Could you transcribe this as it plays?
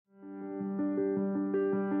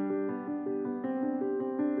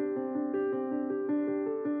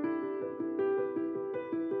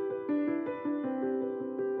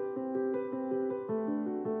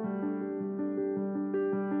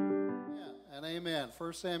and amen.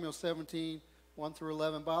 1 Samuel 17, 1 through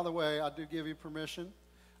 11. By the way, I do give you permission.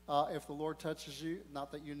 If the Lord touches you,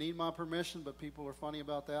 not that you need my permission, but people are funny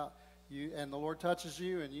about that. And the Lord touches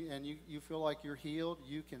you, and you feel like you're healed,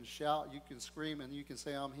 you can shout, you can scream, and you can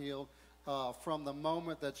say, I'm healed from the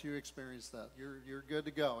moment that you experience that. You're good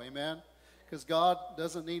to go. Amen? Because God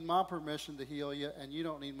doesn't need my permission to heal you, and you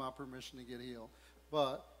don't need my permission to get healed.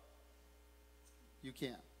 But you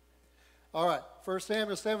can. All right, 1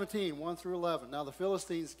 Samuel 17, 1 through 11. Now the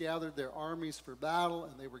Philistines gathered their armies for battle,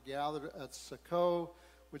 and they were gathered at Socoh,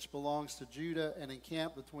 which belongs to Judah, and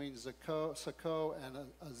encamped between Socoh and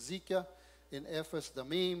Azekah in Ephes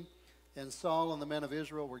Damim. And Saul and the men of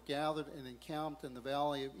Israel were gathered and encamped in the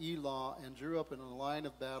valley of Elah, and drew up in a line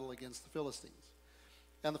of battle against the Philistines.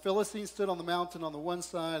 And the Philistines stood on the mountain on the one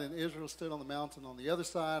side, and Israel stood on the mountain on the other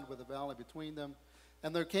side, with a valley between them.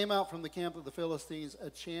 And there came out from the camp of the Philistines a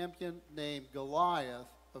champion named Goliath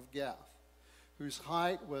of Gath, whose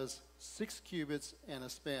height was 6 cubits and a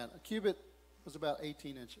span. A cubit was about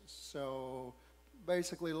 18 inches, so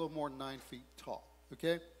basically a little more than 9 feet tall,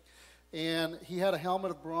 okay? And he had a helmet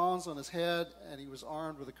of bronze on his head, and he was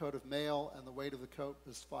armed with a coat of mail, and the weight of the coat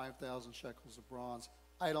was 5,000 shekels of bronze.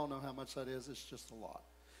 I don't know how much that is, it's just a lot.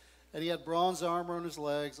 And he had bronze armor on his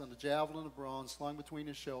legs, and a javelin of bronze slung between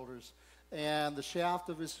his shoulders. And the shaft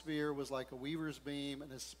of his spear was like a weaver's beam, and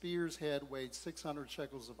his spear's head weighed 600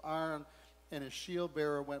 shekels of iron. And his shield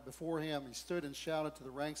bearer went before him. He stood and shouted to the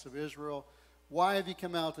ranks of Israel, why have you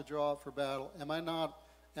come out to draw up for battle? Am I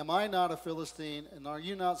not a Philistine, and are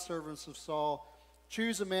you not servants of Saul?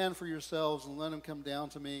 Choose a man for yourselves and let him come down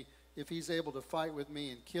to me. If he's able to fight with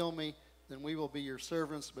me and kill me, then we will be your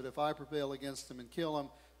servants. But if I prevail against him and kill him,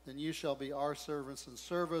 then you shall be our servants and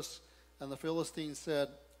service. And the Philistines said,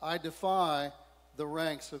 I defy the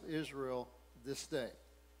ranks of Israel this day.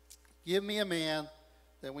 Give me a man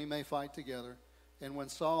that we may fight together. And when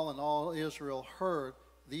Saul and all Israel heard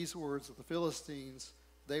these words of the Philistines,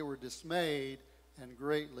 they were dismayed and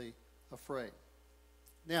greatly afraid.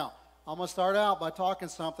 Now, I'm going to start out by talking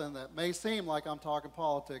something that may seem like I'm talking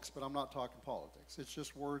politics, but I'm not talking politics. It's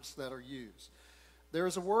just words that are used. There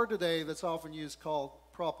is a word today that's often used called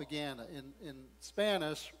propaganda. In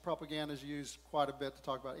Spanish, propaganda is used quite a bit to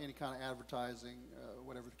talk about any kind of advertising,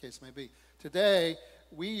 whatever the case may be. Today,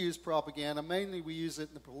 we use propaganda. Mainly, we use it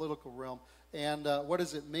in the political realm. And what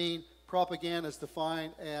does it mean? Propaganda is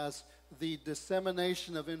defined as the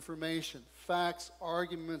dissemination of information, facts,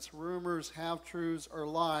 arguments, rumors, half-truths, or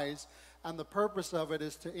lies, and the purpose of it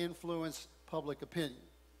is to influence public opinion,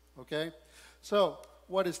 okay? So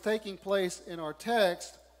what is taking place in our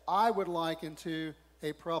text, I would liken to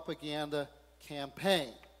a propaganda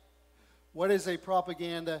campaign. What is a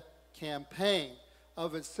propaganda campaign?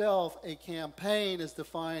 Of itself, a campaign is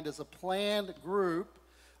defined as a planned group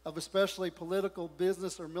of especially political,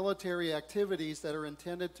 business, or military activities that are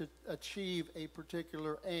intended to achieve a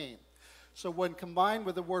particular aim. So when combined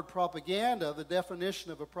with the word propaganda, the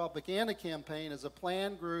definition of a propaganda campaign is a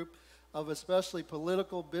planned group of especially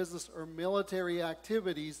political, business, or military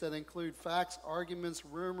activities that include facts, arguments,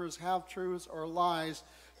 rumors, half-truths, or lies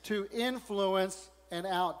to influence an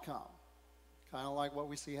outcome. Kind of like what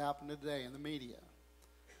we see happen today in the media.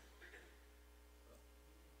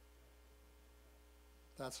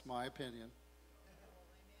 That's my opinion.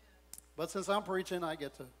 But since I'm preaching, I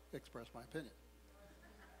get to express my opinion.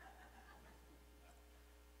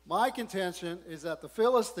 My contention is that the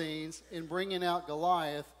Philistines, in bringing out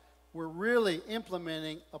Goliath, were really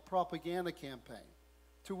implementing a propaganda campaign.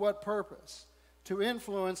 To what purpose? To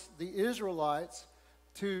influence the Israelites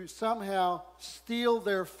to somehow steal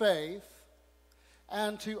their faith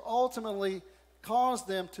and to ultimately cause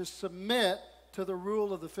them to submit to the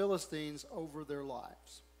rule of the Philistines over their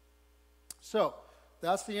lives. So,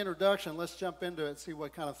 that's the introduction. Let's jump into it and see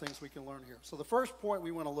what kind of things we can learn here. So the first point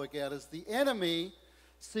we want to look at is the enemy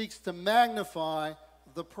seeks to magnify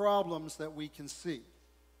the problems that we can see.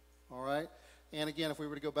 All right? And again, if we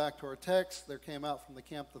were to go back to our text, there came out from the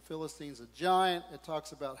camp of the Philistines a giant. It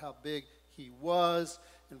talks about how big he was.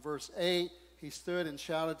 In verse 8, he stood and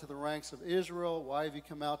shouted to the ranks of Israel, why have you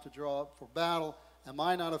come out to draw up for battle? Am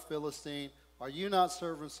I not a Philistine? Are you not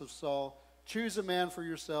servants of Saul? Choose a man for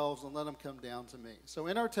yourselves and let him come down to me. So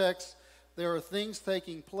in our text, there are things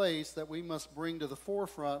taking place that we must bring to the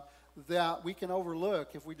forefront that we can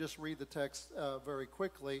overlook if we just read the text very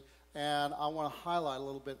quickly. And I want to highlight a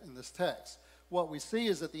little bit in this text. What we see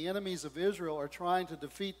is that the enemies of Israel are trying to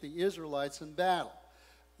defeat the Israelites in battle.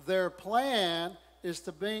 Their plan is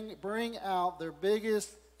to bring out their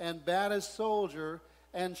biggest and baddest soldier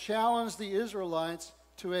and challenge the Israelites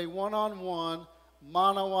to a one-on-one,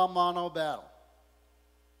 mano-a-mano battle.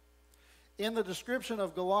 in the description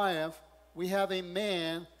of Goliath, we have a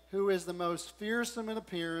man who is the most fearsome in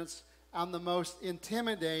appearance and the most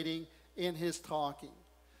intimidating in his talking.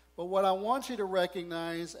 But what I want you to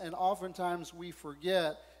recognize, and oftentimes we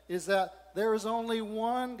forget, is that there is only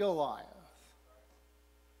one Goliath.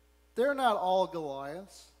 They're not all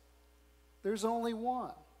Goliaths. There's only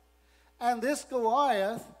one. And this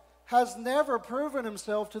Goliath has never proven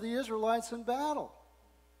himself to the Israelites in battle.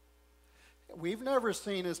 We've never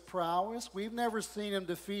seen his prowess. We've never seen him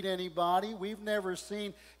defeat anybody. We've never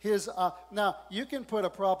seen his... Now, you can put a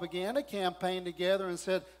propaganda campaign together and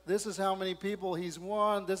said, this is how many people he's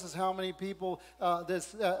won. This is how many people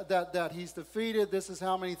that he's defeated. This is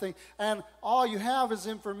how many things. And all you have is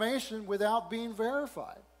information without being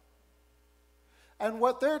verified. And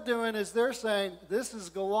what they're doing is they're saying, this is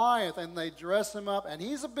Goliath. And they dress him up. And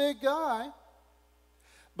he's a big guy.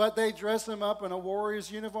 But they dress him up in a warrior's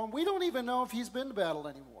uniform. We don't even know if he's been to battle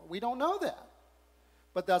anymore. We don't know that.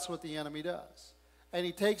 But that's what the enemy does. And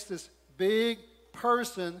he takes this big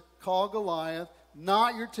person called Goliath,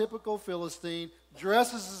 not your typical Philistine,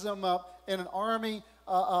 dresses him up in an army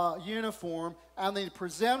uniform, and then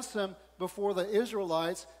presents him before the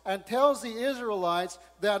Israelites and tells the Israelites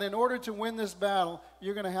that in order to win this battle,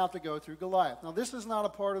 you're going to have to go through Goliath. Now, this is not a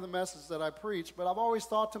part of the message that I preach, but I've always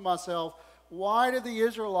thought to myself, why did the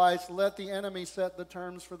Israelites let the enemy set the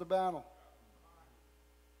terms for the battle?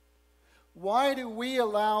 Why do we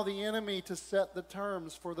allow the enemy to set the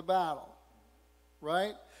terms for the battle?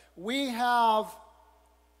 Right? We have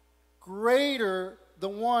the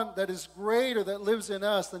one that is greater that lives in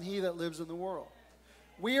us than he that lives in the world.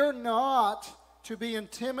 We are not to be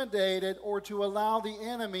intimidated or to allow the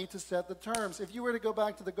enemy to set the terms. If you were to go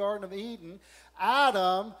back to the Garden of Eden,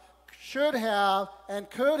 Adam should have and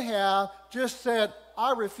could have just said,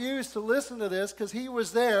 I refuse to listen to this, because he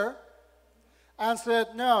was there, and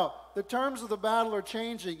said, no, the terms of the battle are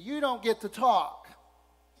changing. You don't get to talk.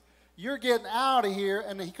 You're getting out of here.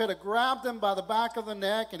 And he could have grabbed him by the back of the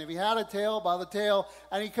neck, and if he had a tail, by the tail,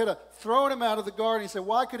 and he could have thrown him out of the garden. He said,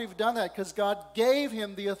 why could he have done that? Because God gave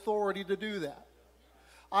him the authority to do that.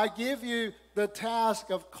 I give you the task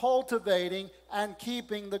of cultivating and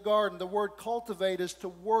keeping the garden. The word cultivate is to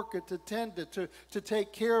work it, to tend it, to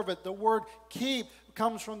take care of it. The word keep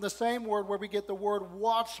comes from the same word where we get the word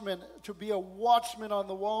watchman, to be a watchman on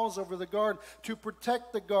the walls over the garden, to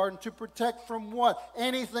protect the garden, to protect from what?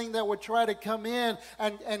 Anything that would try to come in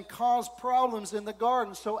and cause problems in the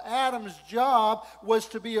garden. So Adam's job was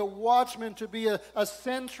to be a watchman, to be a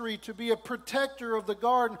sentry, to be a protector of the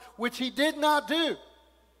garden, which he did not do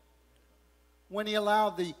when he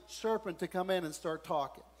allowed the serpent to come in and start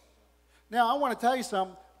talking. Now, I want to tell you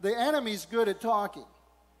something. The enemy's good at talking.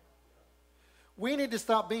 We need to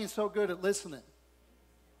stop being so good at listening.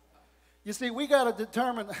 You see, we got to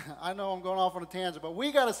determine, I know I'm going off on a tangent, but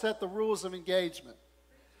we got to set the rules of engagement.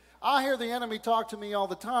 I hear the enemy talk to me all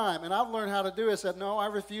the time, and I've learned how to do it. I said, no, I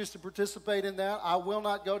refuse to participate in that. I will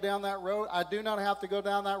not go down that road. I do not have to go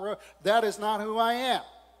down that road. That is not who I am.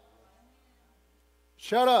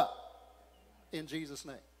 Shut up. In Jesus'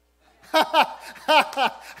 name.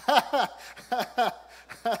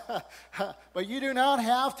 But you do not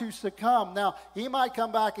have to succumb. Now, he might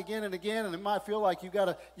come back again and again, and it might feel like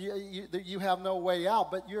you have no way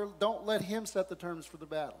out, but don't let him set the terms for the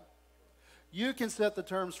battle. You can set the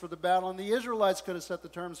terms for the battle, and the Israelites could have set the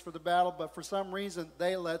terms for the battle, but for some reason,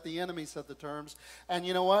 they let the enemy set the terms. And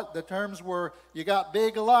you know what? The terms were, you got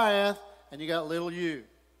big Goliath, and you got little you.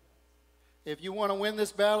 If you want to win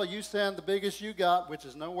this battle, you send the biggest you got, which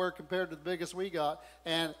is nowhere compared to the biggest we got.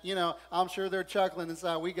 And, I'm sure they're chuckling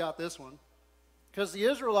inside, we got this one. Because the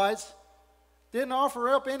Israelites didn't offer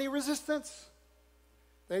up any resistance.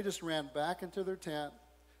 They just ran back into their tent,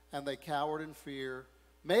 and they cowered in fear.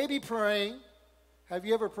 Maybe praying. Have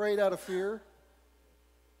you ever prayed out of fear?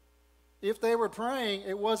 If they were praying,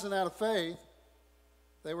 it wasn't out of faith.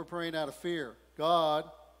 They were praying out of fear. God,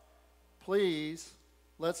 please,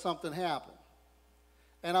 let something happen.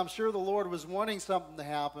 And I'm sure the Lord was wanting something to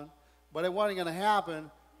happen, but it wasn't going to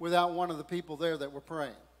happen without one of the people there that were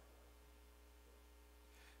praying.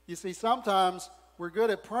 You see, sometimes we're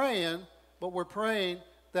good at praying, but we're praying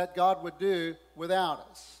that God would do without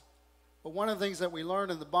us. But one of the things that we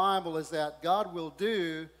learn in the Bible is that God will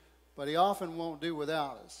do, but he often won't do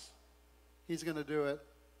without us. He's going to do it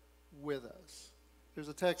with us. There's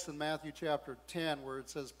a text in Matthew chapter 10 where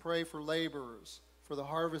it says, pray for laborers, for the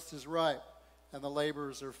harvest is ripe, and the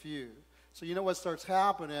laborers are few. So you know what starts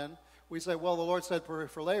happening we say, well, the Lord said pray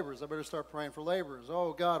for laborers. I better start praying for laborers.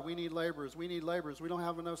 Oh, God, we need laborers. We need laborers. We don't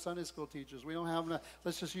have enough Sunday school teachers. We don't have enough.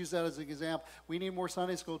 Let's just use that as an example. We need more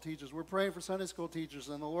Sunday school teachers. We're praying for Sunday school teachers.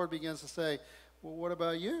 And the Lord begins to say, well, what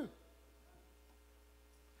about you?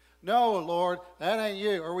 No, Lord, that ain't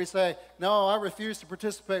you. Or we say, no, I refuse to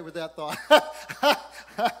participate with that thought.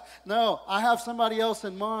 No, I have somebody else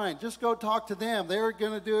in mind. Just go talk to them. They're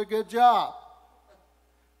going to do a good job.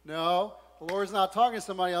 No, the Lord's not talking to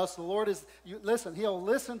somebody else. The Lord is, listen, He'll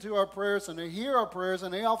listen to our prayers and He'll hear our prayers,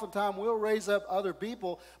 and He oftentimes will raise up other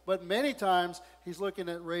people, but many times He's looking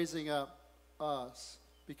at raising up us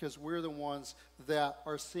because we're the ones that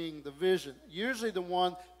are seeing the vision. Usually the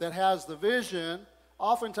one that has the vision,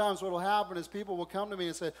 oftentimes what will happen is people will come to me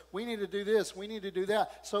and say, we need to do this, we need to do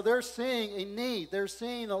that. So they're seeing a need, they're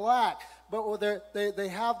seeing a lack, but they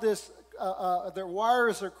have this, their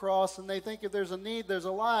wires are crossed, and they think if there's a need, there's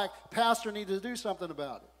a lack, pastor needs to do something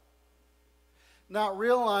about it. Not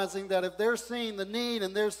realizing that if they're seeing the need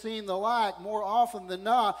and they're seeing the lack, more often than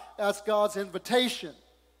not, that's God's invitation.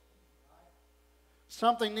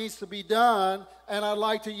 Something needs to be done, and I'd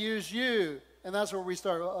like to use you. And that's where we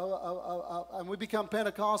start, and we become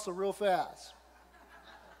Pentecostal real fast.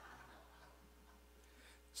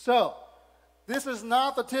 So, this is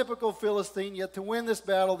not the typical Philistine, yet to win this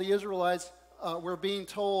battle, the Israelites were being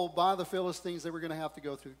told by the Philistines they were going to have to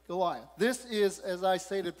go through Goliath. This is, as I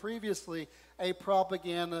stated previously, a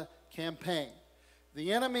propaganda campaign.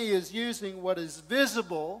 The enemy is using what is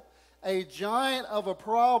visible, a giant of a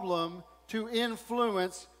problem, to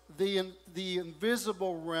influence the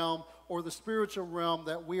invisible realm or the spiritual realm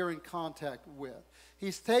that we are in contact with.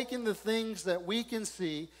 He's taking the things that we can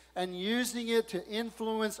see and using it to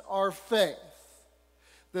influence our faith.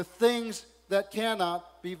 The things that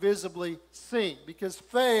cannot be visibly seen. Because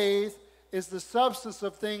faith is the substance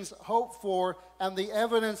of things hoped for and the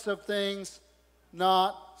evidence of things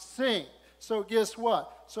not seen. So guess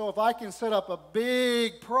what? So if I can set up a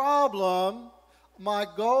big problem, my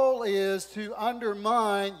goal is to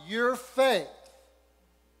undermine your faith.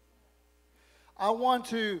 I want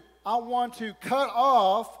to cut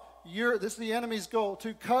off this is the enemy's goal,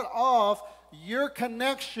 to cut off your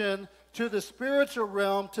connection to the spiritual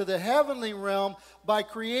realm, to the heavenly realm, by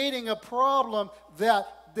creating a problem that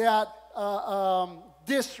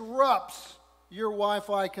disrupts your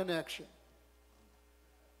Wi-Fi connection.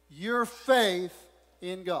 Your faith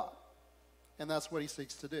in God. And that's what he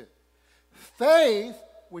seeks to do. Faith,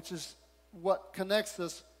 which is what connects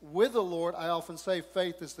us with the Lord. I often say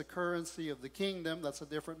faith is the currency of the kingdom. That's a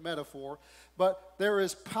different metaphor. But there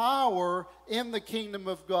is power in the kingdom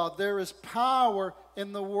of God. There is power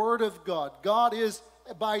in the Word of God. God is,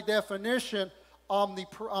 by definition,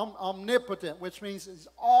 omnipotent, which means He's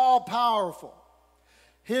all-powerful.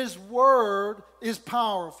 His Word is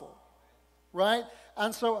powerful, right?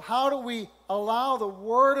 And so how do we allow the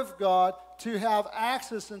Word of God to have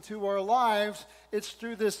access into our lives? It's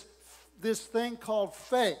through this thing called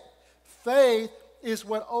faith. Faith is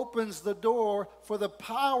what opens the door for the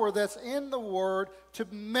power that's in the Word to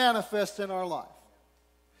manifest in our life.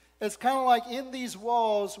 It's kind of like in these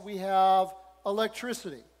walls we have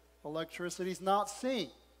electricity. Electricity is not seen.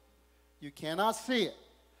 You cannot see it.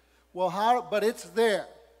 Well, but it's there.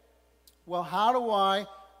 Well, how do I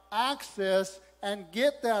access and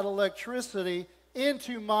get that electricity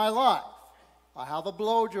into my life? I have a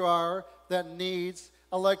blow dryer that needs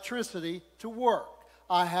electricity to work.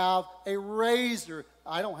 I have a razor.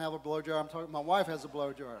 I don't have a blow dryer. My wife has a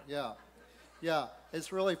blow dryer. Yeah.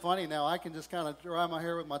 It's really funny now. I can just kind of dry my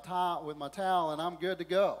hair with my towel, and I'm good to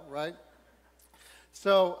go, right?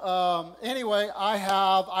 So anyway,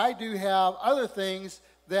 I do have other things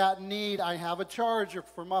that I have a charger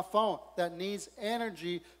for my phone that needs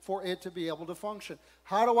energy for it to be able to function.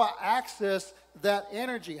 How do I access that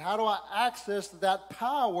energy? How do I access that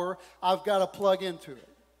power? I've got to plug into it.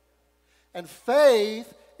 And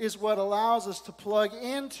faith is what allows us to plug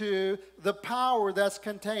into the power that's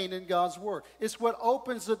contained in God's Word. It's what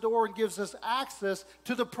opens the door and gives us access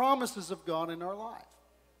to the promises of God in our life.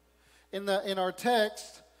 In our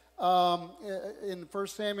text, in 1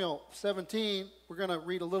 Samuel 17, we're going to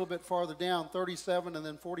read a little bit farther down, 37 and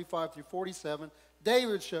then 45 through 47,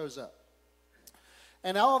 David shows up.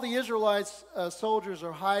 And all the Israelites soldiers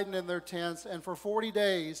are hiding in their tents, and for 40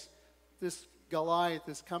 days, this Goliath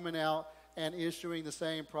is coming out and issuing the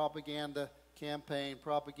same propaganda campaign.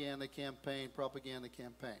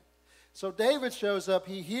 So David shows up,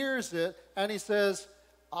 he hears it, and he says,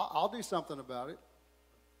 I'll do something about it.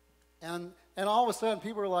 And all of a sudden,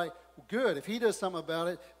 people are like, good, if he does something about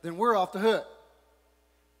it, then we're off the hook.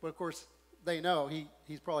 But of course, they know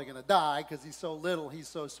he's probably going to die because he's so little, he's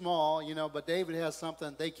so small, you know, but David has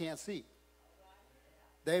something they can't see.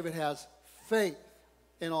 David has faith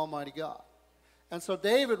in Almighty God. And so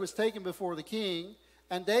David was taken before the king,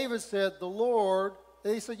 and David said, the Lord,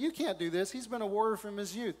 they said, you can't do this. He's been a warrior from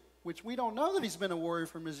his youth, which we don't know that he's been a warrior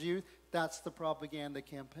from his youth. That's the propaganda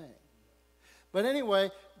campaign. But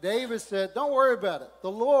anyway, David said, don't worry about it.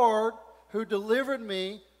 The Lord who delivered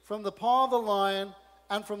me from the paw of the lion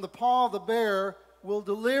and from the paw of the bear will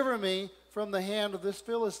deliver me from the hand of this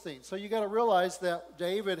Philistine. So you got to realize that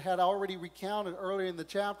David had already recounted earlier in the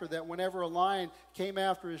chapter that whenever a lion came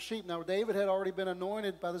after his sheep, now David had already been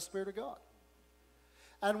anointed by the Spirit of God.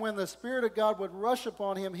 And when the Spirit of God would rush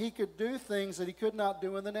upon him, he could do things that he could not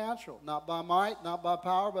do in the natural. Not by might, not by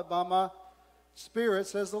power, but by my Spirit,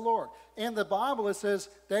 says the Lord. In the Bible it says,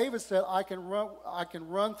 David said, I can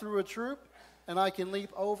run through a troop and I can leap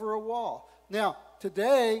over a wall. Now,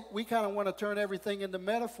 today, we kind of want to turn everything into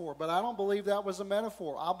metaphor, but I don't believe that was a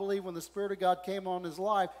metaphor. I believe when the Spirit of God came on his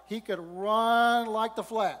life, he could run like the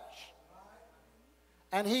Flash.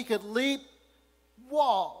 And he could leap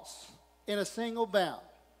walls in a single bound.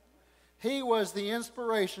 He was the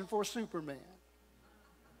inspiration for Superman.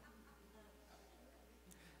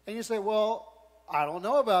 And you say, well, I don't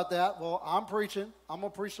know about that. Well, I'm preaching. I'm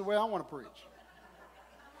going to preach the way I want to preach.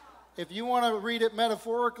 If you want to read it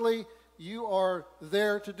metaphorically, you are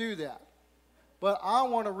there to do that. But I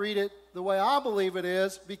want to read it the way I believe it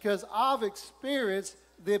is because I've experienced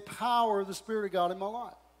the power of the Spirit of God in my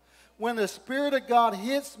life. When the Spirit of God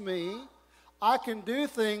hits me, I can do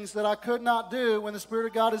things that I could not do when the Spirit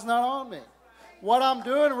of God is not on me. What I'm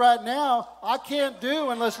doing right now, I can't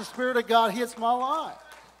do unless the Spirit of God hits my life.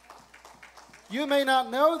 You may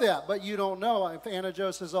not know that, but you don't know. Anna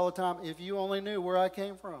Jo says all the time, if you only knew where I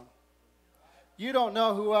came from. You don't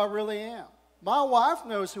know who I really am. My wife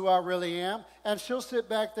knows who I really am, and she'll sit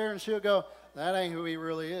back there and she'll go, that ain't who he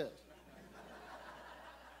really is.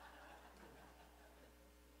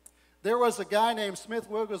 There was a guy named Smith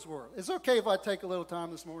Wigglesworth. It's okay if I take a little time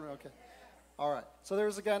this morning? Okay. All right. So there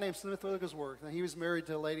was a guy named Smith Wigglesworth, and he was married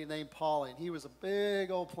to a lady named Polly, and he was a big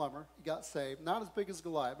old plumber. He got saved. Not as big as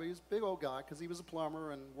Goliath, but he was a big old guy because he was a plumber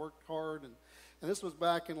and worked hard. And this was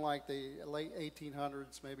back in like the late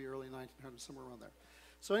 1800s, maybe early 1900s, somewhere around there.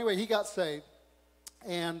 So anyway, he got saved,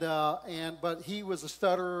 but he was a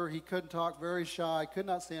stutterer. He couldn't talk, very shy, could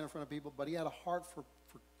not stand in front of people, but he had a heart for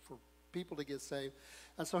people to get saved.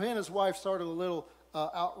 And so he and his wife started a little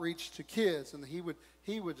outreach to kids, and he would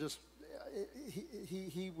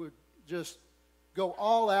just go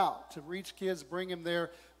all out to reach kids, bring them there.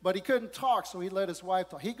 But he couldn't talk, so he let his wife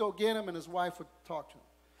talk. He'd go get him, and his wife would talk to him.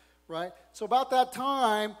 Right? So about that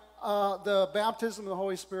time, the baptism of the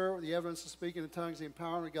Holy Spirit, the evidence of speaking in tongues, the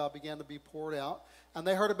empowerment of God began to be poured out. And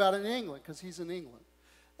they heard about it in England because he's in England.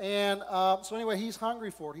 And so anyway, he's hungry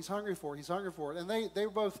for it. He's hungry for it. He's hungry for it. And they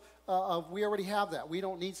were both, we already have that. We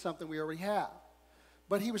don't need something we already have.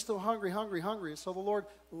 But he was still hungry. So the Lord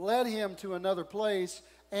led him to another place.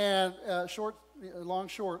 And long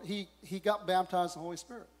short, he got baptized in the Holy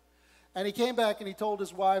Spirit. And he came back and he told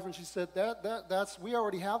his wife, and she said, that's we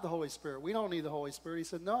already have the Holy Spirit. We don't need the Holy Spirit. He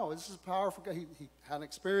said, no, this is powerful. He had an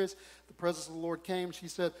experience. The presence of the Lord came. She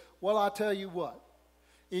said, well, I tell you what.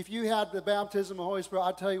 If you had the baptism of the Holy Spirit,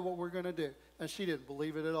 I'll tell you what we're going to do. And she didn't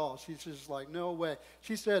believe it at all. She's just like, no way.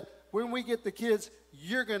 She said, when we get the kids,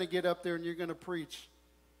 you're going to get up there and you're going to preach.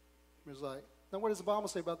 He was like, now what does the Bible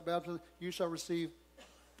say about the baptism? You shall receive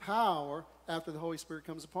power after the Holy Spirit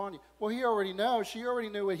comes upon you. Well, he already knows. She already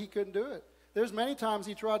knew he couldn't do it. There's many times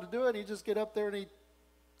he tried to do it, and he'd just get up there and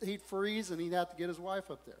he'd freeze, and he'd have to get his wife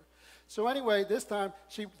up there. So anyway, this time,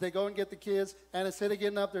 they go and get the kids, and instead of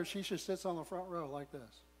getting up there, she just sits on the front row like this.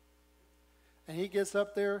 And he gets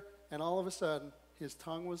up there, and all of a sudden, his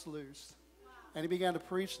tongue was loosed. And he began to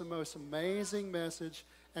preach the most amazing message,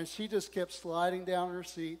 and she just kept sliding down in her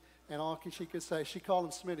seat, and all she could say, she called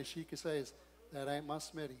him Smitty, she could say is, that ain't my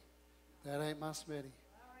Smitty. That ain't my Smitty.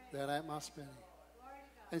 That ain't my Smitty.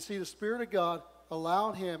 And see, the Spirit of God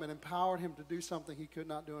allowed him and empowered him to do something he could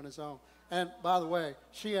not do on his own. And by the way,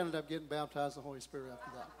 she ended up getting baptized in the Holy Spirit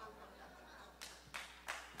after that.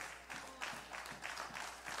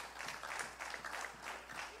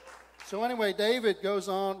 So anyway, David goes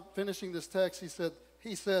on, finishing this text.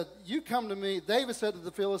 He said, you come to me. David said to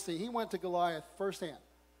the Philistine, he went to Goliath firsthand,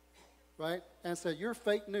 right? And said, you're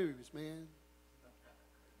fake news, man.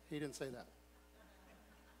 He didn't say that.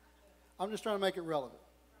 I'm just trying to make it relevant.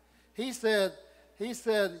 He said,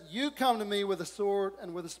 you come to me with a sword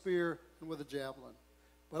and with a spear and with a javelin.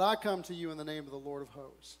 But I come to you in the name of the Lord of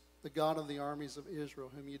hosts, the God of the armies of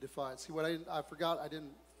Israel, whom you defied. See, what I forgot, I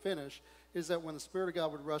didn't finish, is that when the Spirit of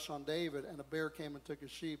God would rush on David and a bear came and took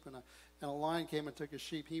his sheep and a lion came and took his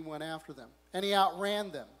sheep, he went after them. And he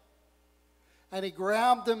outran them. And he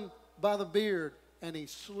grabbed them by the beard and he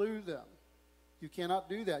slew them. You cannot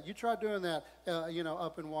do that. You try doing that,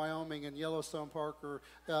 up in Wyoming and Yellowstone Park, or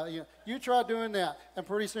you try doing that, and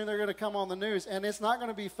pretty soon they're going to come on the news, and it's not going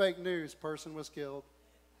to be fake news. Person was killed,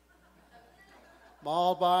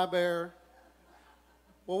 mauled by a bear.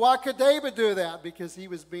 Well, why could David do that? Because he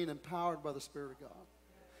was being empowered by the Spirit of God.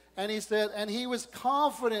 And he said, and he was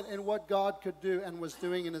confident in what God could do and was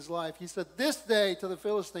doing in his life. He said, this day to the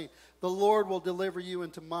Philistine, the Lord will deliver you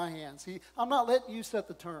into my hands. I'm not letting you set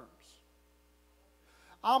the terms.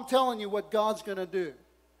 I'm telling you what God's going to do.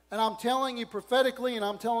 And I'm telling you prophetically, and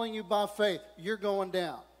I'm telling you by faith, you're going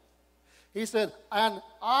down. He said, and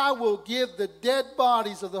I will give the dead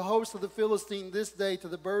bodies of the host of the Philistine this day to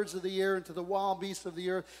the birds of the air and to the wild beasts of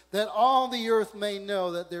the earth, that all the earth may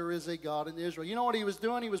know that there is a God in Israel. You know what he was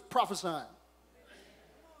doing? He was prophesying.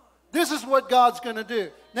 This is what God's going to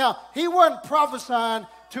do. Now, he wasn't prophesying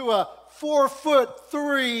to a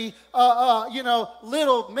 4'3",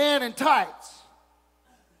 little man in tights.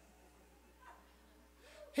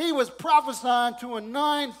 He was prophesying to a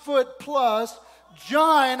 9-foot-plus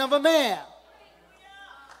giant of a man.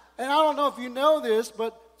 And I don't know if you know this,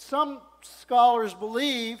 but some scholars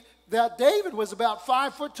believe that David was about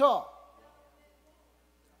 5 foot tall.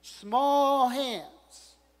 Small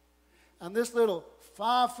hands. And this little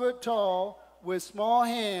 5 foot tall with small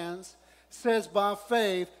hands says by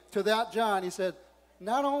faith to that giant, he said,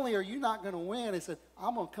 not only are you not going to win, he said,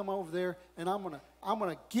 I'm going to come over there and I'm going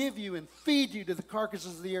to give you and feed you to the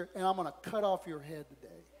carcasses of the earth, and I'm going to cut off your head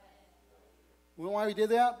today. You know why he did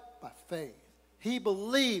that? By faith. He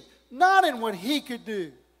believed not in what he could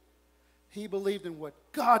do. He believed in what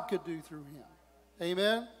God could do through him.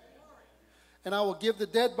 Amen? And I will give the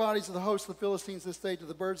dead bodies of the host of the Philistines this day to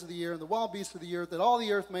the birds of the air and the wild beasts of the earth, that all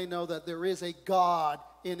the earth may know that there is a God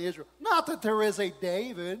in Israel. Not that there is a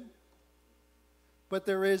David, but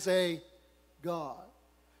there is a God.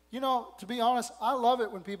 You know, to be honest, I love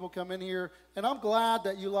it when people come in here, and I'm glad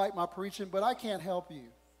that you like my preaching, but I can't help you.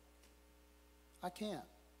 I can't.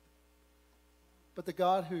 But the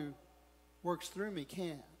God who works through me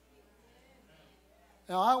can.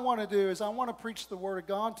 Now, all I want to do is I want to preach the Word of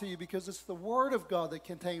God to you, because it's the Word of God that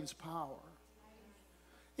contains power.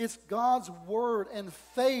 It's God's Word and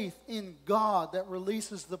faith in God that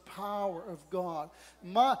releases the power of God.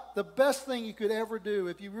 The best thing you could ever do,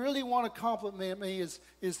 if you really want to compliment me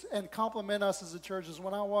and compliment us as a church, is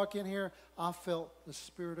when I walk in here, I felt the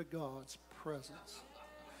Spirit of God's presence.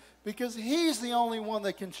 Because He's the only one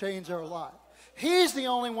that can change our life. He's the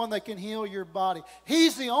only one that can heal your body.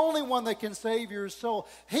 He's the only one that can save your soul.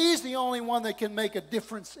 He's the only one that can make a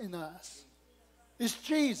difference in us. It's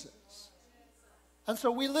Jesus. And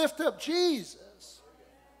so we lift up Jesus,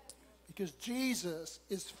 because Jesus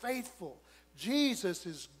is faithful. Jesus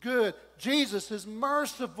is good. Jesus is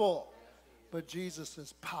merciful. But Jesus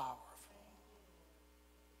is powerful.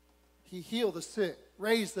 He healed the sick,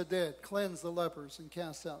 raised the dead, cleansed the lepers, and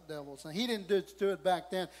cast out devils. And He didn't do it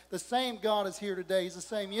back then. The same God is here today. He's the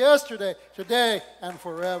same yesterday, today, and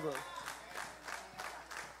forever.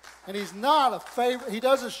 And He's not a favorite. He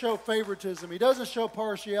doesn't show favoritism. He doesn't show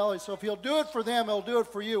partiality. So if He'll do it for them, He'll do it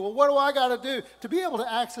for you. Well, what do I got to do to be able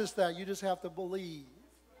to access that? You just have to believe.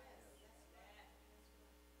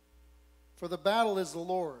 For the battle is the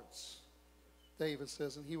Lord's, David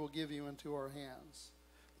says, and He will give you into our hands.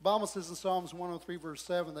 The Bible says in Psalms 103, verse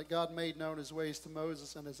 7, that God made known His ways to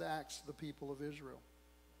Moses and His acts to the people of Israel.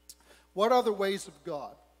 What are the ways of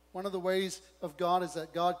God? One of the ways of God is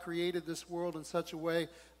that God created this world in such a way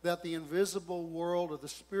that the invisible world, or the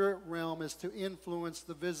spirit realm, is to influence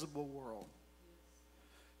the visible world.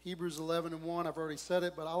 Hebrews 11:1, I've already said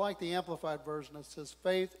it, but I like the Amplified version. It says,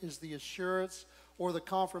 faith is the assurance or the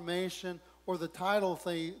confirmation or the title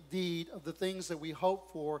deed of the things that we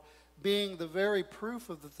hope for, being the very proof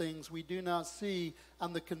of the things we do not see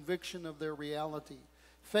and the conviction of their reality.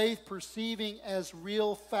 Faith perceiving as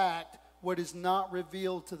real fact what is not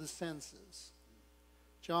revealed to the senses.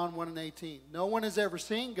 John 1:18. No one has ever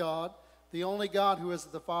seen God. The only God who is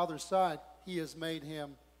at the Father's side, He has made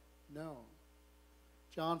Him known.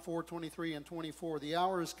 John 4:23 and 24. The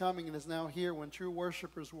hour is coming and is now here when true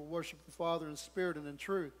worshipers will worship the Father in spirit and in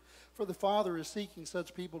truth. For the Father is seeking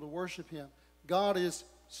such people to worship Him. God is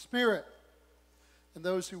spirit, and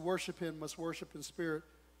those who worship Him must worship in spirit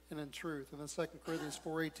and in truth. And then 2 Corinthians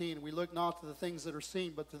 4:18, we look not to the things that are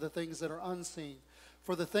seen, but to the things that are unseen.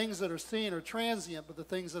 For the things that are seen are transient, but the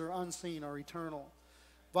things that are unseen are eternal.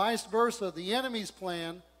 Vice versa, the enemy's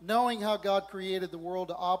plan, knowing how God created the world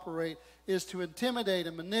to operate, is to intimidate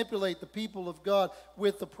and manipulate the people of God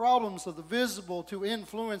with the problems of the visible to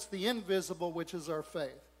influence the invisible, which is our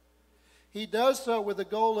faith. He does so with the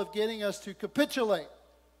goal of getting us to capitulate,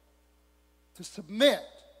 to submit,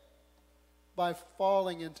 by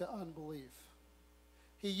falling into unbelief.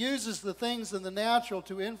 He uses the things in the natural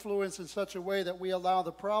to influence in such a way that we allow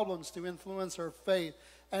the problems to influence our faith,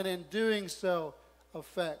 and in doing so,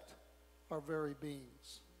 affect our very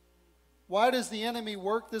beings. Why does the enemy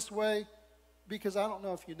work this way? Because I don't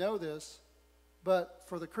know if you know this, but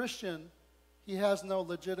for the Christian, he has no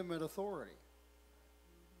legitimate authority.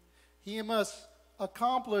 He must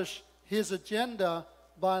accomplish his agenda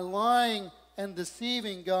by lying and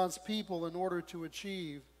deceiving God's people in order to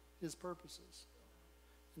achieve his purposes.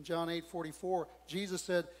 In John 8:44, Jesus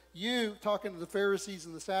said, you, talking to the Pharisees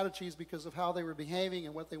and the Sadducees because of how they were behaving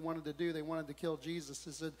and what they wanted to do, they wanted to kill Jesus.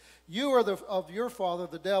 He said, you are of your father,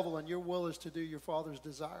 the devil, and your will is to do your father's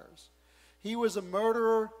desires. He was a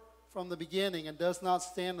murderer from the beginning and does not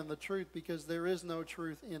stand in the truth because there is no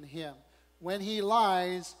truth in him. When he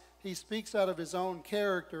lies, he speaks out of his own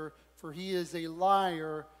character, for he is a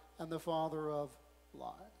liar and the father of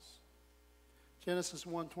lies. Genesis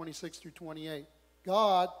 1:26-28.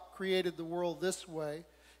 God created the world this way.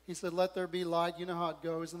 He said, let there be light. You know how it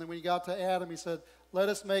goes. And then when he got to Adam, he said, let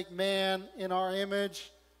us make man in our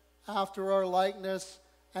image, after our likeness,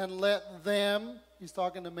 and let them, he's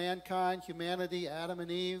talking to mankind, humanity, Adam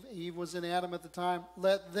and Eve. Eve was in Adam at the time.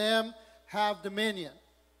 Let them have dominion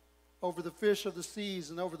over the fish of the seas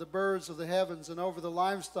and over the birds of the heavens and over the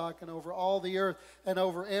livestock and over all the earth and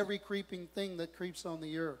over every creeping thing that creeps on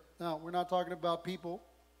the earth. Now, we're not talking about people.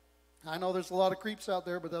 I know there's a lot of creeps out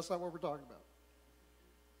there, but that's not what we're talking about.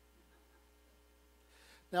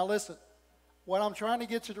 Now listen, what I'm trying to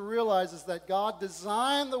get you to realize is that God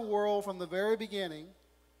designed the world from the very beginning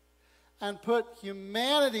and put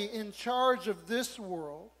humanity in charge of this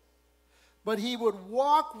world, but he would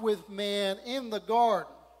walk with man in the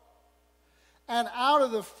garden. And out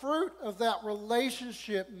of the fruit of that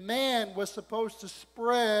relationship, man was supposed to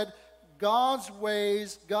spread God's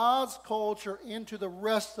ways, God's culture into the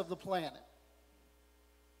rest of the planet.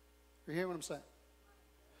 You hear what I'm saying?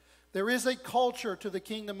 There is a culture to the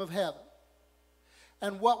kingdom of heaven.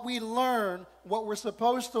 And what we learn, what we're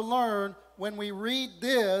supposed to learn when we read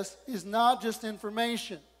this is not just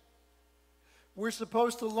information. We're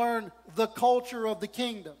supposed to learn the culture of the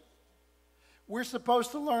kingdom. We're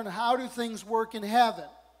supposed to learn how do things work in heaven.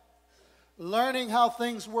 Learning how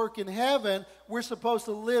things work in heaven, we're supposed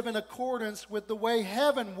to live in accordance with the way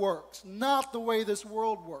heaven works, not the way this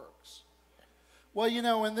world works. Well, you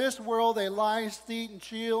know, in this world, they lie,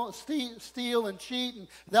 steal, and cheat, and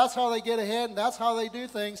that's how they get ahead, and that's how they do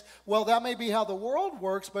things. Well, that may be how the world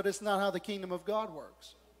works, but it's not how the kingdom of God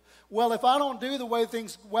works. Well, if I don't do the way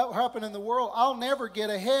things happen in the world, I'll never get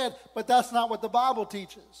ahead, but that's not what the Bible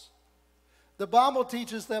teaches. The Bible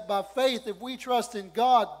teaches that by faith, if we trust in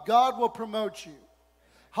God, God will promote you.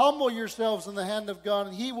 Humble yourselves in the hand of God,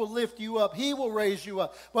 and he will lift you up. He will raise you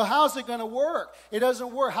up. Well, how's it going to work? It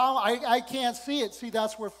doesn't work. How? I can't see it. See,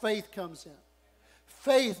 that's where faith comes in.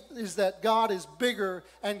 Faith is that God is bigger,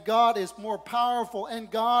 and God is more powerful,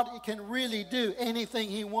 and God can really do anything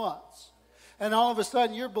he wants. And all of a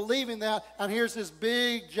sudden, you're believing that, and here's this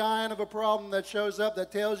big giant of a problem that shows up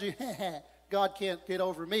that tells you, God can't get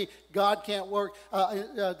over me. God can't work,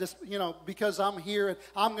 because I'm here and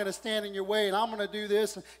I'm going to stand in your way and I'm going to do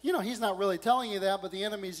this. And, he's not really telling you that, but the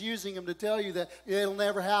enemy's using him to tell you that it'll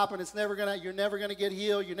never happen. You're never going to get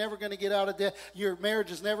healed. You're never going to get out of debt. Your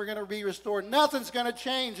marriage is never going to be restored. Nothing's going to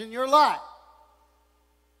change in your life.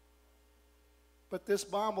 But this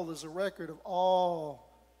Bible is a record of all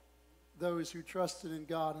those who trusted in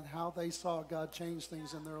God and how they saw God change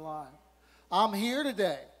things in their life. I'm here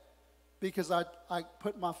today because I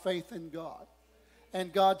put my faith in God,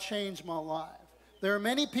 and God changed my life. There are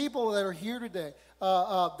many people that are here today,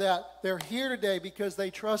 that they're here today because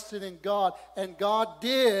they trusted in God, and God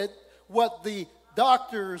did what the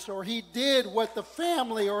doctors, or he did what the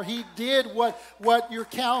family, or he did what your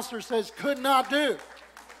counselor says could not do.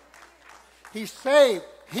 He saved,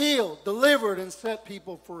 healed, delivered, and set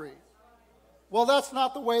people free. Well, that's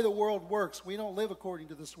not the way the world works. We don't live according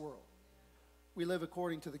to this world. We live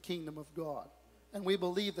according to the kingdom of God. And we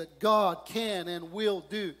believe that God can and will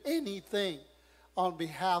do anything on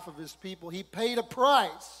behalf of his people. He paid a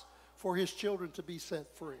price for his children to be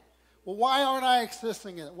set free. Well, why aren't I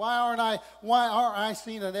accessing it? Why aren't I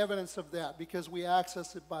seeing an evidence of that? Because we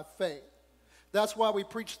access it by faith. That's why we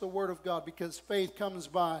preach the word of God, because faith comes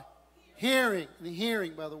by hearing, and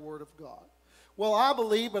hearing by the word of God. Well, I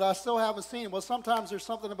believe, but I still haven't seen it. Well, sometimes there's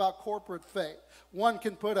something about corporate faith. One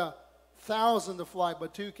can put 1,000 to flight,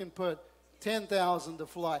 but two can put 10,000 to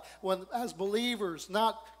fly. When, as believers,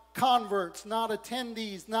 not converts, not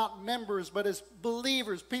attendees, not members, but as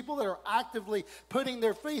believers, people that are actively putting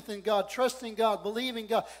their faith in God, trusting God, believing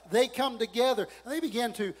God, they come together and they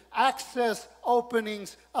begin to access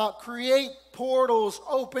openings, create portals,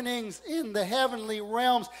 openings in the heavenly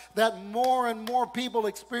realms, that more and more people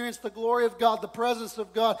experience the glory of God, the presence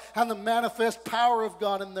of God, and the manifest power of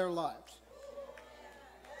God in their lives.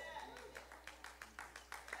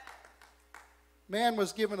 Man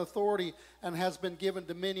was given authority and has been given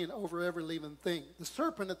dominion over every living thing. The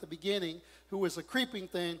serpent at the beginning, who was a creeping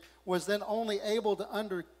thing, was then only able to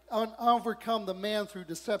overcome the man through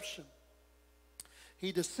deception.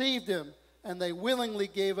 He deceived him, and they willingly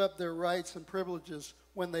gave up their rights and privileges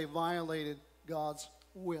when they violated God's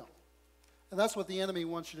will. And that's what the enemy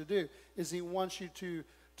wants you to do, is he wants you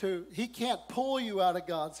to he can't pull you out of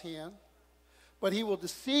God's hand, but he will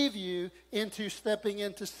deceive you into stepping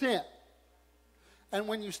into sin. And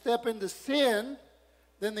when you step into sin,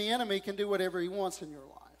 then the enemy can do whatever he wants in your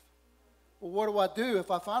life. Well, what do if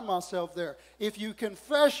I find myself there? If you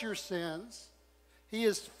confess your sins, he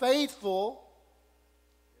is faithful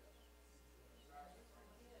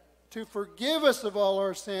to forgive us of all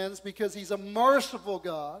our sins, because he's a merciful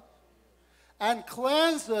God, and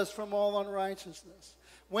cleanse us from all unrighteousness.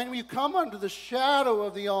 When we come under the shadow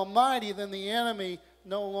of the Almighty, then the enemy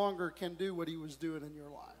no longer can do what he was doing in your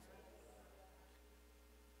life.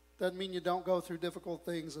 Doesn't mean you don't go through difficult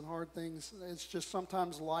things and hard things. It's just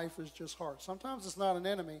sometimes life is just hard. Sometimes it's not an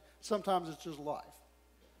enemy. Sometimes it's just life.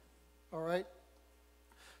 All right?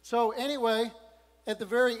 So anyway, at the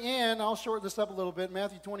very end, I'll shorten this up a little bit.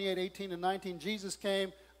 Matthew 28, 18 and 19. Jesus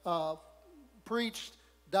came, preached,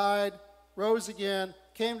 died, rose again,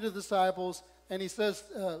 came to the disciples, and he says,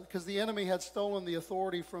 because the enemy had stolen the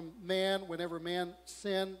authority from man. Whenever man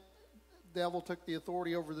sinned, devil took the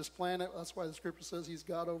authority over this planet. That's why the scripture says he's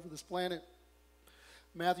God over this planet.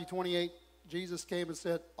 Matthew 28, Jesus came and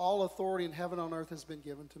said, all authority in heaven and on earth has been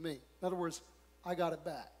given to me. In other words, I got it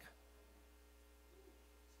back.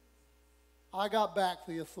 I got back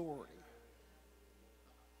the authority.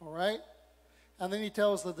 All right? And then he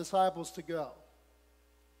tells the disciples to go.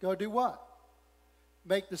 Go do what?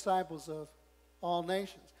 Make disciples of all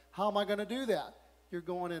nations. How am I going to do that? You're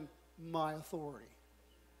going in my authority.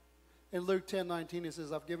 In Luke 10:19, it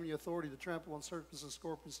says, I've given you authority to trample on serpents and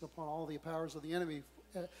scorpions and upon all the powers of the enemy,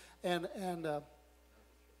 and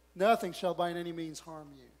nothing shall by any means harm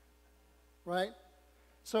you. Right?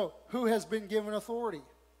 So, who has been given authority?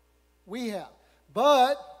 We have.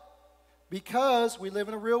 But because we live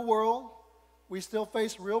in a real world, we still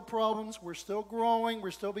face real problems. We're still growing.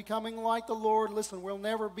 We're still becoming like the Lord. Listen, we'll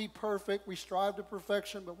never be perfect. We strive to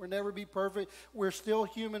perfection, but we'll never be perfect. We're still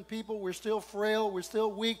human people. We're still frail. We're still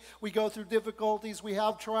weak. We go through difficulties. We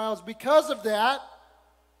have trials because of that.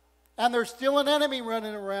 And there's still an enemy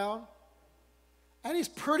running around. And he's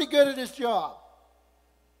pretty good at his job.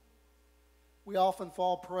 We often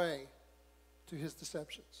fall prey to his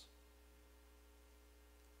deceptions.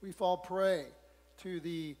 We fall prey to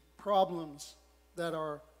the problems that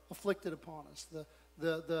are afflicted upon us,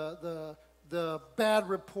 the bad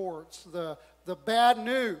reports, the bad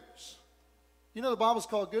news. You know the Bible's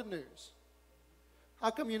called good news. How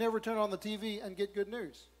come you never turn on the TV and get good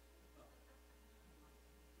news?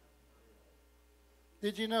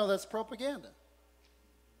 Did you know that's propaganda?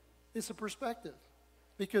 It's a perspective.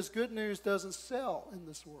 Because good news doesn't sell in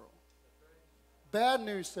this world. Bad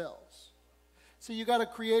news sells. So you got to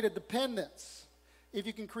create a dependence. If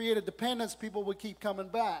you can create a dependence, people will keep coming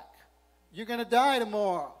back. You're going to die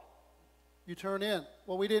tomorrow. You turn in.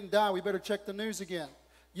 Well, we didn't die. We better check the news again.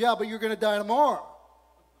 Yeah, but you're going to die tomorrow.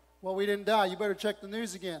 Well, we didn't die. You better check the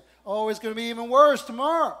news again. Oh, it's going to be even worse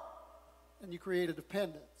tomorrow. And you create a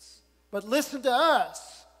dependence. But listen to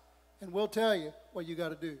us, and we'll tell you what you got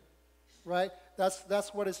to do. Right?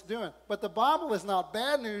 That's what it's doing. But the Bible is not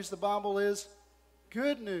bad news. The Bible is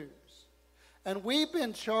good news. And we've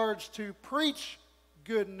been charged to preach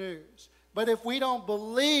good news. But if we don't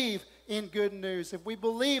believe in good news, if we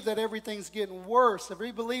believe that everything's getting worse, if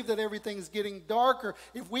we believe that everything's getting darker,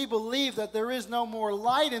 if we believe that there is no more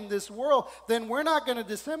light in this world, then we're not going to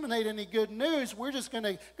disseminate any good news. We're just going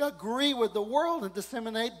to agree with the world and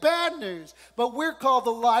disseminate bad news. But we're called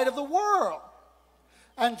the light of the world.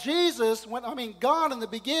 And Jesus, God in the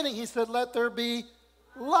beginning, he said, let there be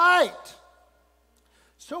light.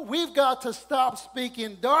 So we've got to stop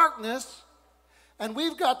speaking darkness, And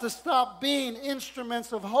we've got to stop being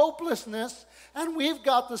instruments of hopelessness, and we've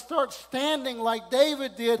got to start standing like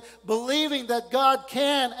David did, believing that God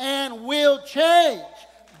can and will change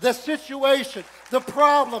the situation, the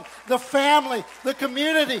problem, the family, the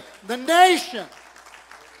community, the nation.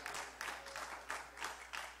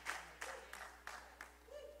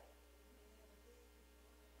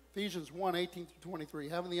 Ephesians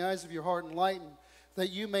 1:18-23, having the eyes of your heart enlightened,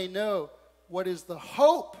 that you may know what is the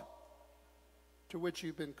hope to which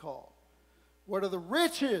you've been called. What are the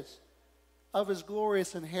riches of his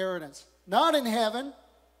glorious inheritance? Not in heaven,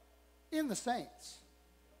 in the saints.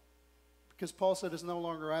 Because Paul said, it's no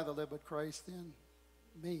longer I that live, but Christ in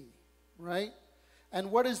me. Right?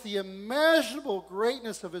 And what is the immeasurable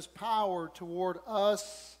greatness of his power toward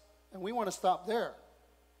us? And we want to stop there.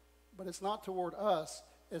 But it's not toward us,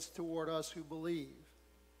 it's toward us who believe.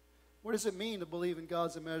 What does it mean to believe in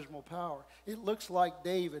God's immeasurable power? It looks like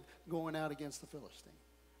David going out against the Philistine.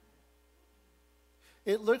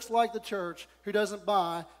 It looks like the church who doesn't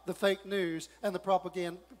buy the fake news and the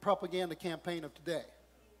propaganda campaign of today.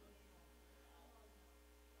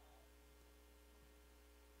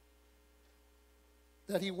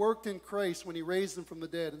 That he worked in Christ when he raised him from the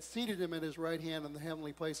dead and seated him at his right hand in the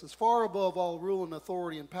heavenly places, far above all rule and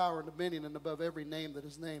authority and power and dominion, and above every name that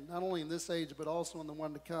is named, not only in this age but also in the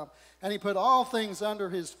one to come. And he put all things under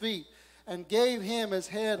his feet and gave him as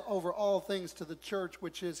head over all things to the church,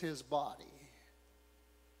 which is his body,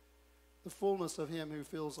 the fullness of him who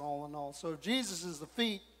fills all in all. So if Jesus is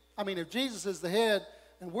if Jesus is the head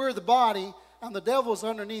and we're the body and the devil's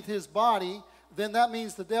underneath his body, then that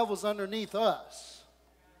means the devil's underneath us.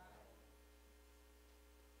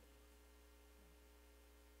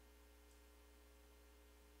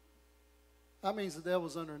 That means the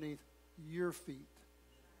devil's underneath your feet.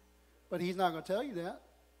 But he's not going to tell you that.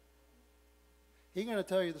 He's going to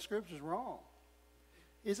tell you the scripture's wrong.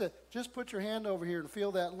 He said, just put your hand over here and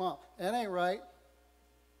feel that lump. That ain't right.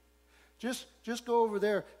 Just go over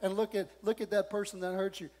there and look at that person that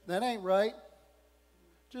hurt you. That ain't right.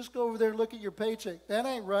 Just go over there and look at your paycheck. That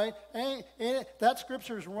ain't right. That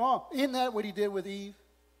scripture's wrong. Isn't that what he did with Eve?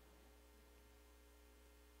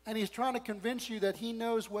 And he's trying to convince you that he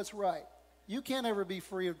knows what's right. You can't ever be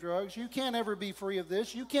free of drugs. You can't ever be free of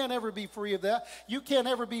this. You can't ever be free of that. You can't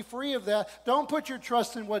ever be free of that. Don't put your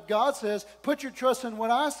trust in what God says. Put your trust in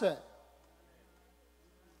what I say.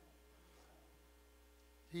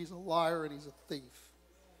 He's a liar and he's a thief.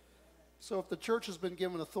 So if the church has been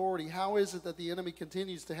given authority, how is it that the enemy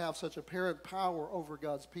continues to have such apparent power over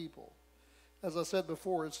God's people? As I said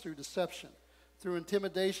before, it's through deception. Through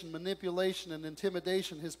intimidation, manipulation, and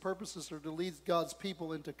intimidation, his purposes are to lead God's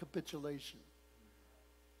people into capitulation.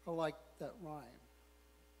 I like that rhyme.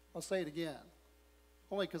 I'll say it again,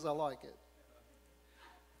 only because I like it.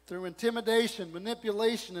 Through intimidation,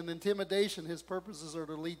 manipulation, and intimidation, his purposes are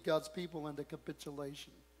to lead God's people into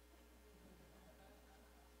capitulation.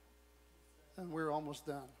 And we're almost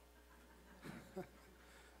done.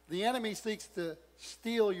 The enemy seeks to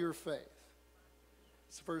steal your faith.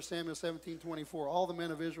 It's 1 Samuel 17:24. All the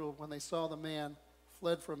men of Israel, when they saw the man,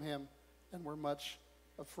 fled from him and were much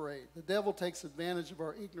afraid. The devil takes advantage of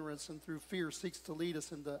our ignorance and through fear seeks to lead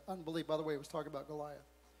us into unbelief. By the way, it was talking about Goliath.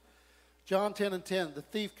 John 10:10. The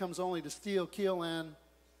thief comes only to steal, kill, and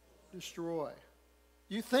destroy.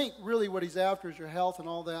 You think really what he's after is your health and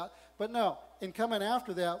all that. But no, in coming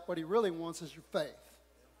after that, what he really wants is your faith.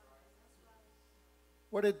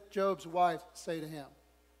 What did Job's wife say to him?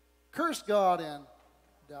 Curse God and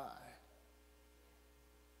die.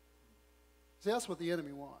 See, that's what the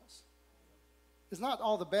enemy wants. It's not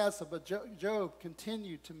all the bad stuff, but Job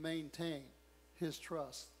continued to maintain his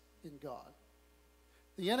trust in God.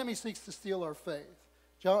 The enemy seeks to steal our faith.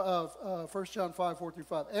 1 John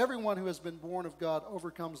 5:4-5. Everyone who has been born of God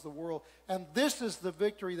overcomes the world, and this is the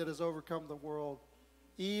victory that has overcome the world,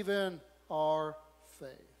 even our faith.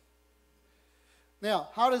 Now,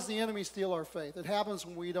 how does the enemy steal our faith? It happens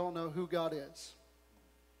when we don't know who God is.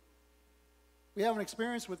 We have an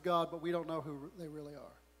experience with God, but we don't know who they really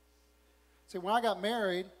are. See, when I got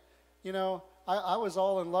married, I was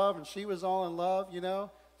all in love and she was all in love,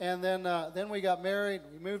 and then we got married,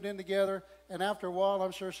 we moved in together, and after a while,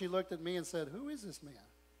 I'm sure she looked at me and said, who is this man?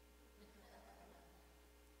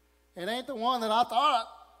 It ain't the one that I thought.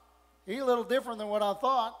 He's a little different than what I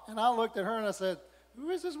thought. And I looked at her and I said, who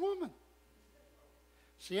is this woman?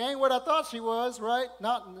 She ain't what I thought she was, right?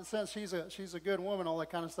 Not in the sense she's a good woman, all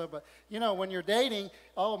that kind of stuff. But, when you're dating,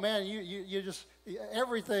 oh, man, you just,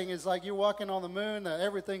 everything is like you're walking on the moon.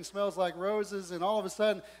 Everything smells like roses. And all of a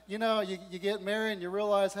sudden, you get married and you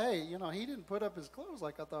realize, hey, he didn't put up his clothes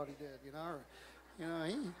like I thought he did,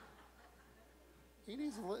 he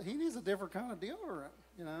needs a different kind of deodorant,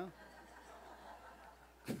 you know.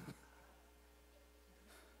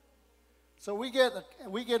 So we get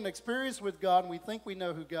an experience with God, and we think we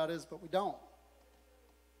know who God is, but we don't.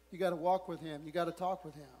 You got to walk with Him. You got to talk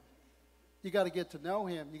with Him. You got to get to know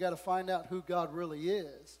Him. You got to find out who God really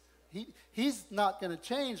is. He's not going to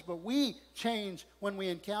change, but we change when we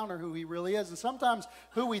encounter who He really is. And sometimes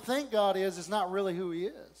who we think God is not really who He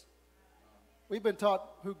is. We've been taught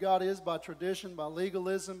who God is by tradition, by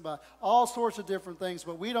legalism, by all sorts of different things,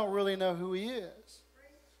 but we don't really know who He is.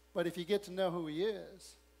 But if you get to know who He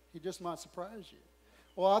is, He just might surprise you.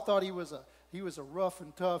 Well, I thought He was a rough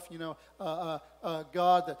and tough, God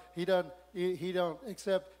that He don't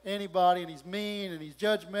accept anybody, and He's mean and He's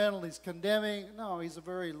judgmental, and He's condemning. No, He's a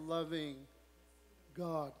very loving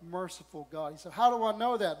God, merciful God. He said, how do I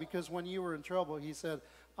know that? Because when you were in trouble, He said,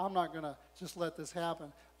 I'm not going to just let this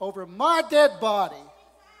happen. Over my dead body,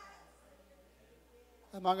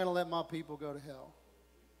 am I going to let my people go to hell?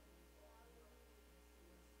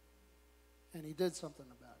 And He did something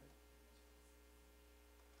about it.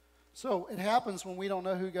 So it happens when we don't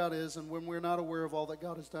know who God is and when we're not aware of all that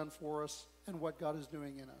God has done for us and what God is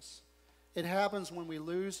doing in us. It happens when we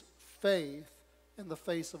lose faith in the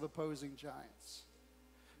face of opposing giants.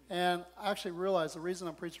 And I actually realized the reason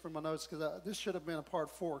I'm preaching from my notes, because this should have been a part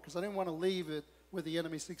 4, because I didn't want to leave it with the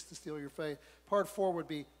enemy seeks to steal your faith. Part 4 would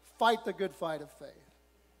be fight the good fight of faith.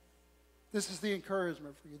 This is the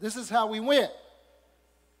encouragement for you. This is how we win.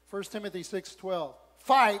 1 Timothy 6:12.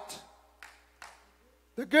 Fight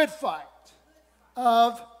the good fight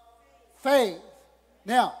of faith.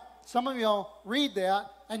 Now, some of y'all read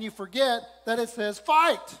that and you forget that it says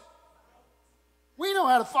fight. We know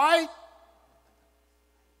how to fight.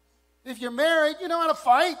 If you're married, you know how to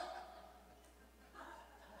fight.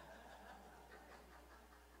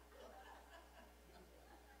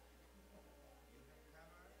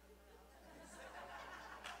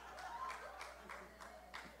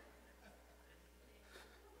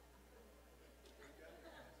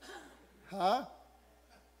 Huh?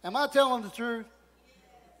 Am I telling the truth?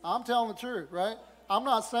 I'm telling the truth, right? I'm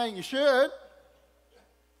not saying you should.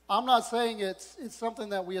 I'm not saying it's something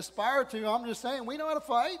that we aspire to. I'm just saying we know how to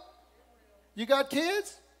fight. You got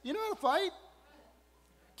kids? You know how to fight.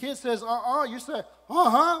 Kid says, you say,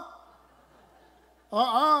 uh-huh.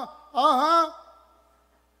 Uh-uh. Uh-huh.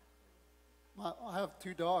 I have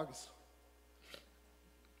 2 dogs.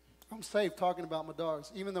 I'm safe talking about my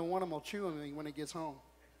dogs, even though one of them will chew on me when he gets home.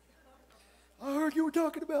 I heard you were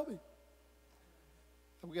talking about me.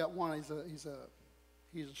 We got one. He's a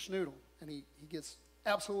schnoodle, and he gets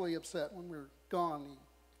absolutely upset when we're gone. He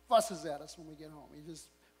fusses at us when we get home. He just,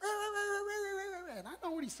 and I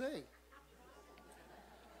know what he's saying.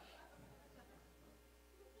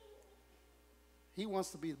 He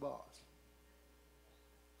wants to be the boss.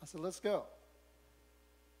 I said, let's go.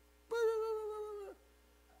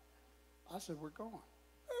 I said, we're going.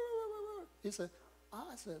 He said, I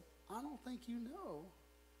don't think you know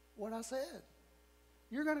what I said.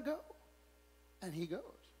 You're going to go. And he goes.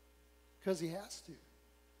 Because he has to.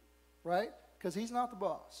 Right? Because he's not the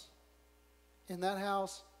boss. In that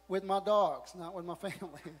house with my dogs, not with my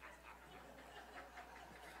family.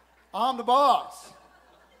 I'm the boss.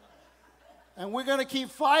 And we're going to keep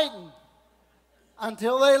fighting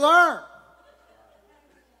until they learn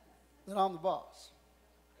that I'm the boss.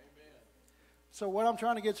 So what I'm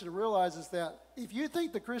trying to get you to realize is that if you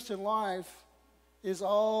think the Christian life is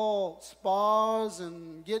all spas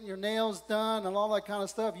and getting your nails done and all that kind of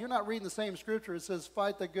stuff, you're not reading the same scripture. It says,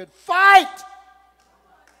 fight the good fight.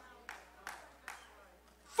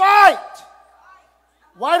 Fight.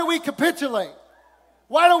 Why do we capitulate?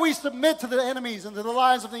 Why do we submit to the enemies and to the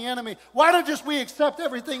lies of the enemy? Why don't just we accept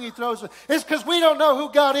everything he throws? It's because we don't know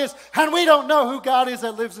who God is, and we don't know who God is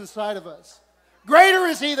that lives inside of us. Greater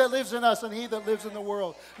is he that lives in us than he that lives in the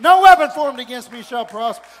world. No weapon formed against me shall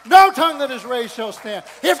prosper. No tongue that is raised shall stand.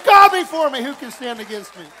 If God be for me, who can stand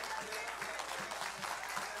against me?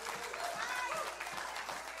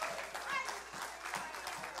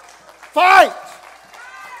 Fight!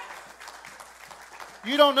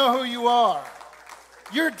 You don't know who you are.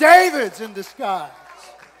 You're David's in disguise.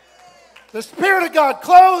 The Spirit of God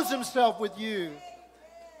clothes himself with you.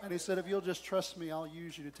 And he said, if you'll just trust me, I'll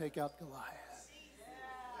use you to take out Goliath.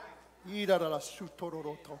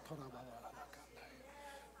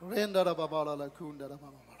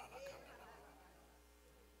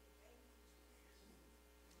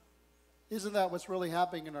 Isn't that what's really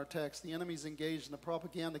happening in our text? The enemy's engaged in a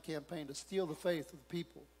propaganda campaign to steal the faith of the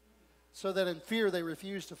people, so that in fear they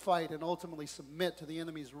refuse to fight and ultimately submit to the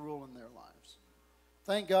enemy's rule in their lives.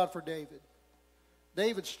 Thank God for David.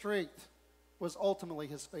 David's strength was ultimately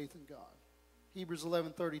his faith in God. Hebrews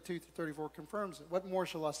 11:32-34 confirms it. What more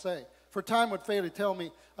shall I say? For time would fail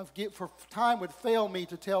me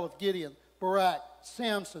to tell of Gideon, Barak,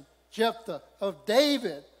 Samson, Jephthah, of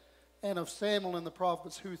David, and of Samuel and the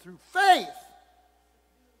prophets, who through faith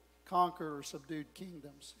conquered or subdued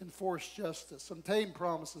kingdoms, enforced justice, obtained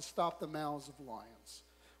promises, stopped the mouths of lions.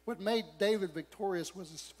 What made David victorious was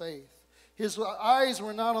his faith. His eyes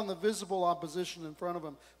were not on the visible opposition in front of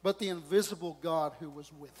him, but the invisible God who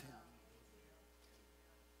was with him.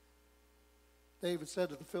 David said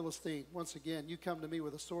to the Philistine, once again, you come to me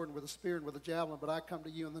with a sword and with a spear and with a javelin, but I come to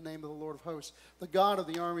you in the name of the Lord of hosts, the God of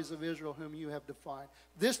the armies of Israel, whom you have defied.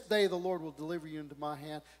 This day the Lord will deliver you into my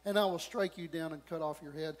hand, and I will strike you down and cut off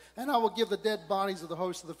your head. And I will give the dead bodies of the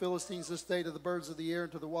hosts of the Philistines this day to the birds of the air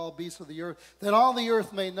and to the wild beasts of the earth, that all the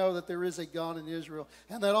earth may know that there is a God in Israel,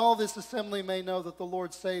 and that all this assembly may know that the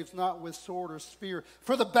Lord saves not with sword or spear,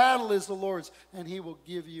 for the battle is the Lord's, and he will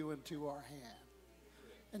give you into our hand.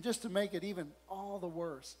 And just to make it even all the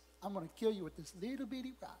worse, I'm going to kill you with this little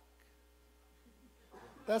bitty rock.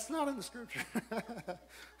 That's not in the scripture.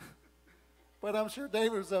 But I'm sure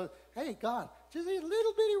David was, hey, God, just a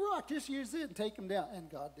little bitty rock. Just use it and take him down. And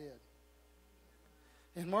God did.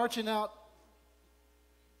 In marching out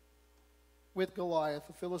with Goliath,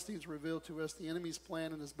 the Philistines revealed to us the enemy's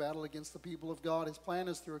plan in his battle against the people of God. His plan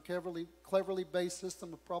is through a cleverly based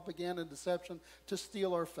system of propaganda and deception to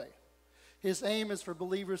steal our faith. His aim is for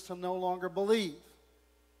believers to no longer believe.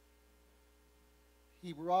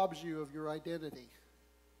 He robs you of your identity.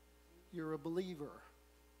 You're a believer.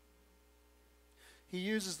 He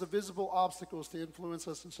uses the visible obstacles to influence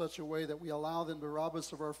us in such a way that we allow them to rob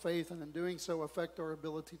us of our faith, and in doing so affect our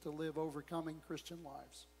ability to live overcoming Christian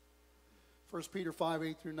lives. 1 Peter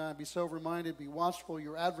 5:8-9, be sober-minded, be watchful.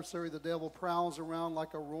 Your adversary, the devil, prowls around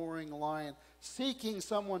like a roaring lion, seeking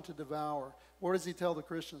someone to devour. What does he tell the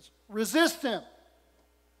Christians? Resist him,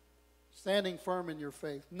 standing firm in your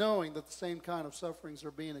faith, knowing that the same kind of sufferings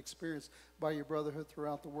are being experienced by your brotherhood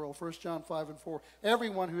throughout the world. 1 John 5:4,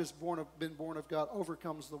 everyone who has been born of God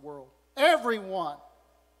overcomes the world. Everyone.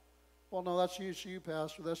 Well, no, that's you,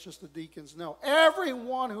 Pastor. That's just the deacons. No,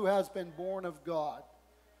 everyone who has been born of God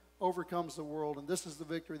overcomes the world, and this is the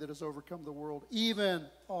victory that has overcome the world, even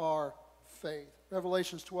our faith.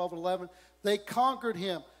 Revelations 12:11, they conquered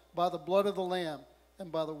him by the blood of the Lamb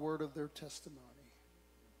and by the word of their testimony.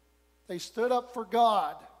 They stood up for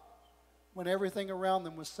God when everything around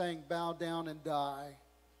them was saying, bow down and die,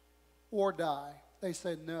 or die. They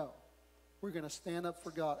said, no, we're going to stand up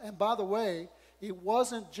for God. And by the way, it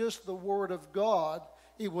wasn't just the word of God,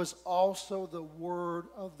 it was also the word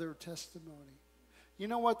of their testimony. You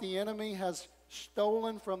know what the enemy has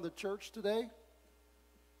stolen from the church today?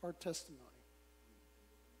 Our testimony.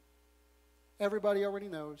 Everybody already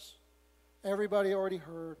knows. Everybody already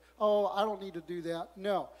heard. Oh, I don't need to do that.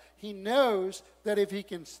 No. He knows that if he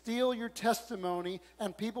can steal your testimony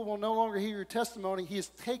and people will no longer hear your testimony, he is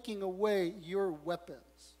taking away your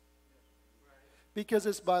weapons. Because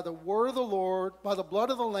it's by the word of the Lord, by the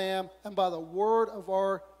blood of the Lamb, and by the word of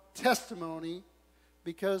our testimony,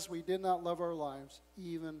 because we did not love our lives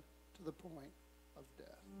even to the point of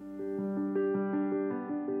death.